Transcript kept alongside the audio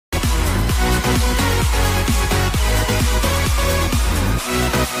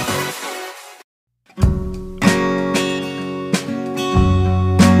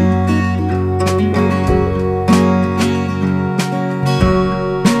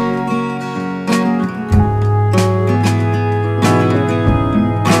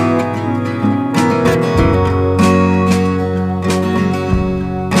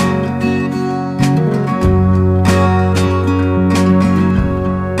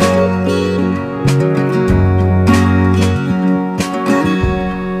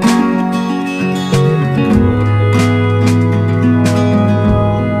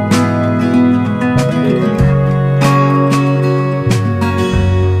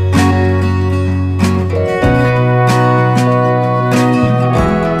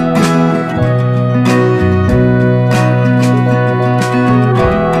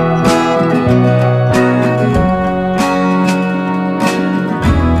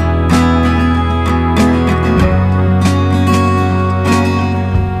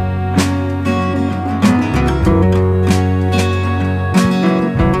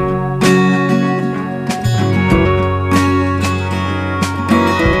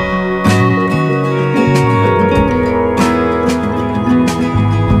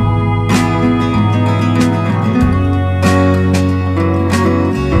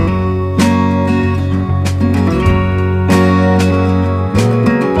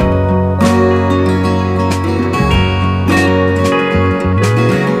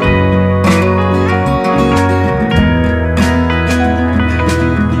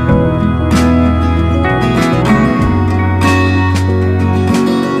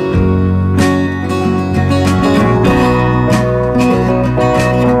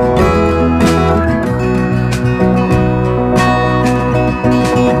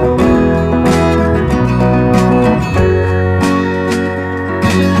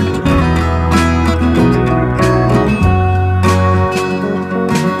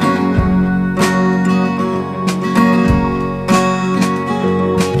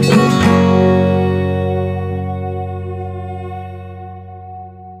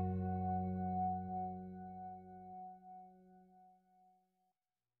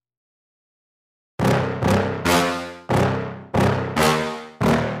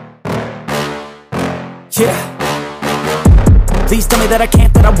yeah. Please tell me that I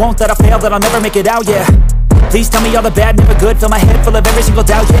can't, that I won't, that I'll fail, that I'll never make it out, yeah. Please tell me all the bad, never good. Fill my head full of every single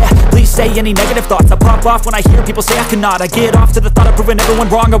doubt, yeah. Please say any negative thoughts. I pop off when I hear people say I cannot. I get off to the thought of proving everyone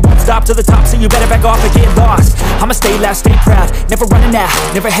wrong. I won't stop to the top, so you better back off and get lost. I'ma stay loud, stay proud, never running out,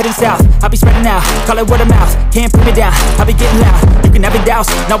 never heading south. I'll be spreading out, call it word of mouth. Can't put me down, I'll be getting loud. You can have it douse,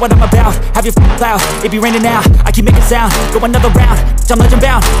 not what I'm about. Have your cloud, it be raining now. I keep making sound, go another round. I'm legend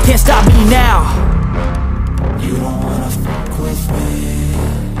bound, can't stop me now. You don't wanna fuck with me.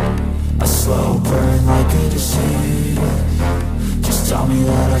 A slow burn like a disease. Just tell me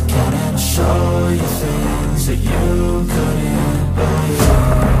that I can and I'll show you things that you couldn't believe.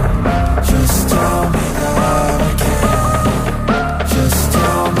 Just tell me that I can. Just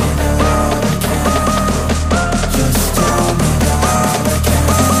tell me that I can. Just tell me that I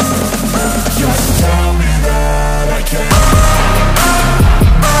can. Just tell me that I can.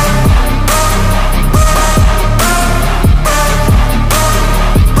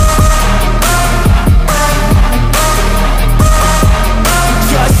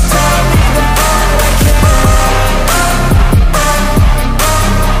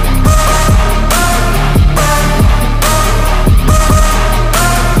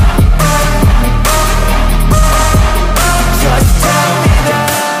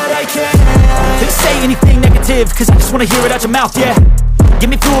 Cause I just wanna hear it out your mouth, yeah. Give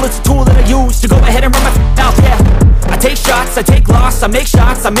me fuel, it's a tool that I use to go ahead and run my mouth, yeah. I take shots, I take loss, I make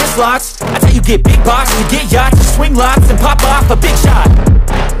shots, I miss lots. That's how you get big box, you get yachts, you swing lots and pop off a big shot.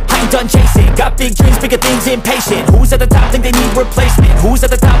 I ain't done chasing, got big dreams, bigger things, impatient. Who's at the top think they need replacement? Who's at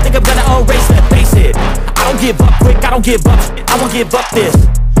the top think I'm gonna erase it? Face it, I don't give up quick, I don't give up shit, I won't give up this.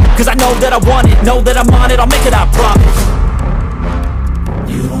 Cause I know that I want it, know that I'm on it, I'll make it, I promise.